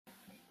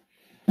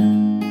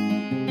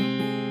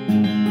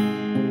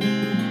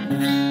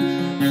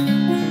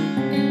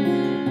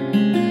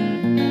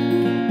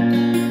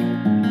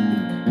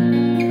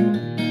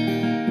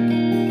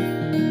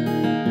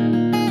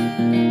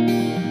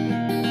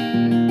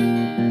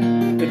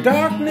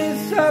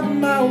darkness of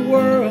my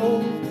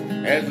world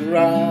has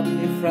robbed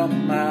me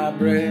from my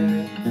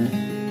breath.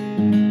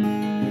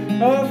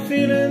 A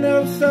feeling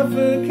of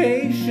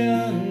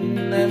suffocation,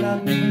 and I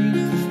need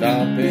to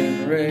stop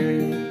and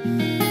rest.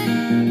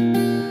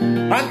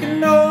 I can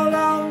no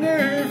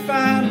longer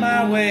find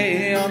my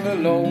way on the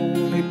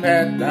lonely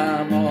path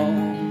I'm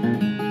on.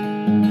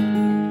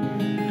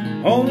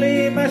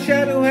 Only my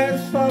shadow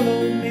has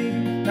followed me,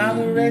 now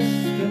the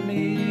rest of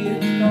me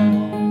is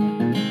gone.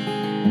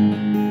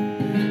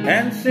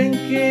 And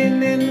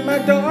sinking in my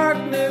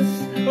darkness,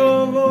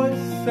 a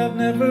voice I've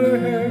never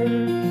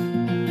heard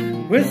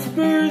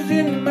whispers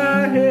in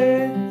my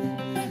head,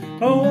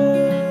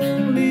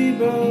 only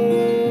but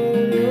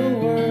a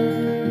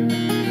word.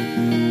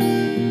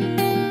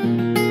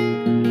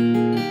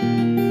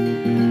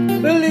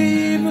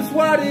 Believe is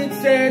what it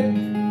said,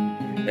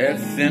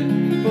 as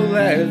simple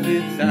as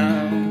it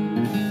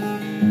sounds.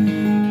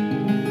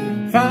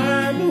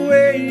 Find a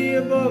way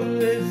above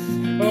this,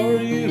 or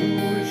you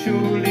will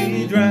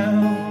surely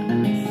drown.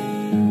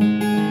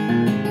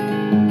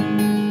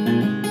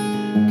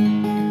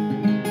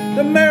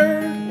 The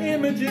mirror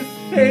images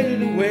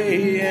faded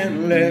away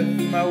and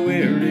left my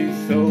weary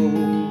soul.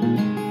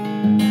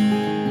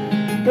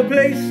 The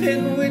place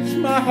in which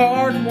my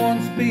heart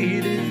once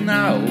beat is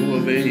now a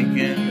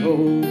vacant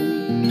hole.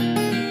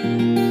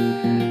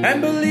 And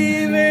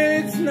believing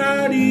it's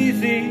not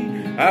easy,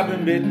 I've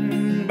been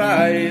bitten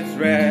by its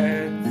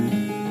rats.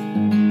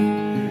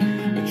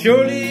 But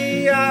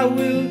surely I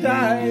will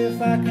die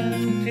if I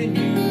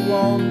continue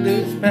on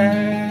this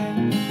path.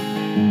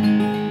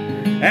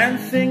 And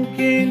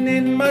sinking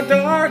in my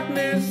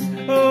darkness,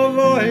 a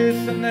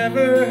voice I've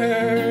never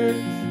heard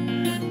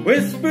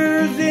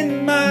whispers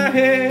in my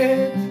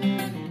head,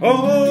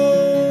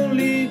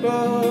 only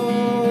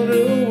but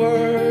a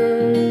word.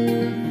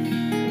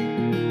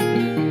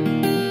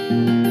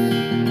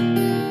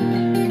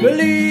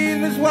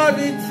 Believe is what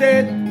it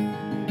said,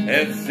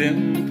 as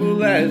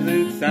simple as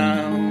it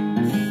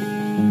sounds.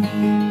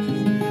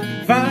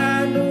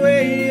 Find a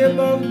way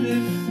above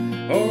this,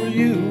 or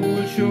you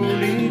will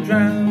surely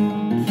drown.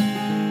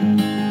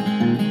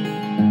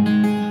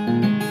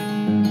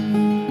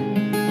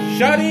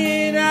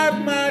 Shutting out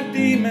my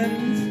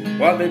demons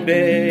while they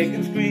beg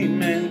and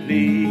scream and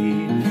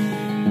plead.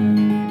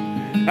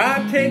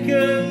 I take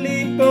a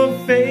leap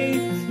of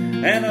faith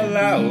and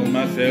allow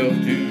myself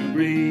to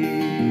breathe.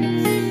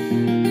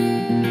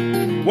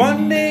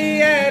 One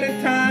day at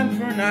a time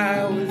for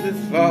now is as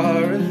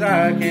far as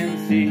I can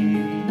see.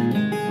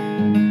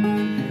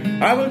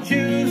 I will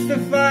choose to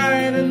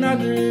fight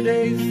another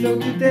day, so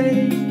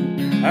today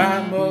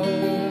I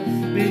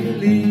must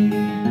believe.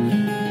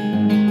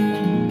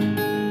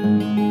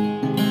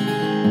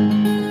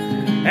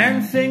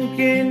 And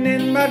sinking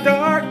in my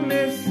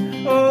darkness,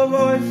 a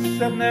voice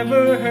I've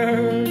never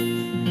heard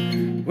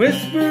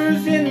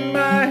whispers in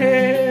my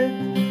head,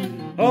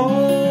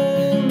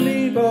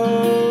 only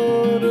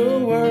but a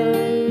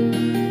word.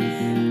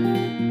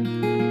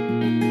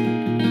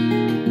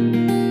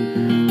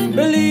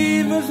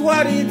 Believe is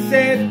what it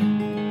said,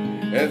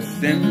 as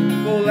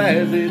simple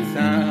as it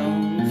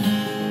sounds.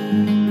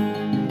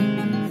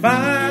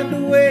 Find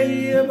a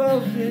way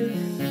above this,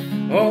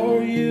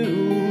 or you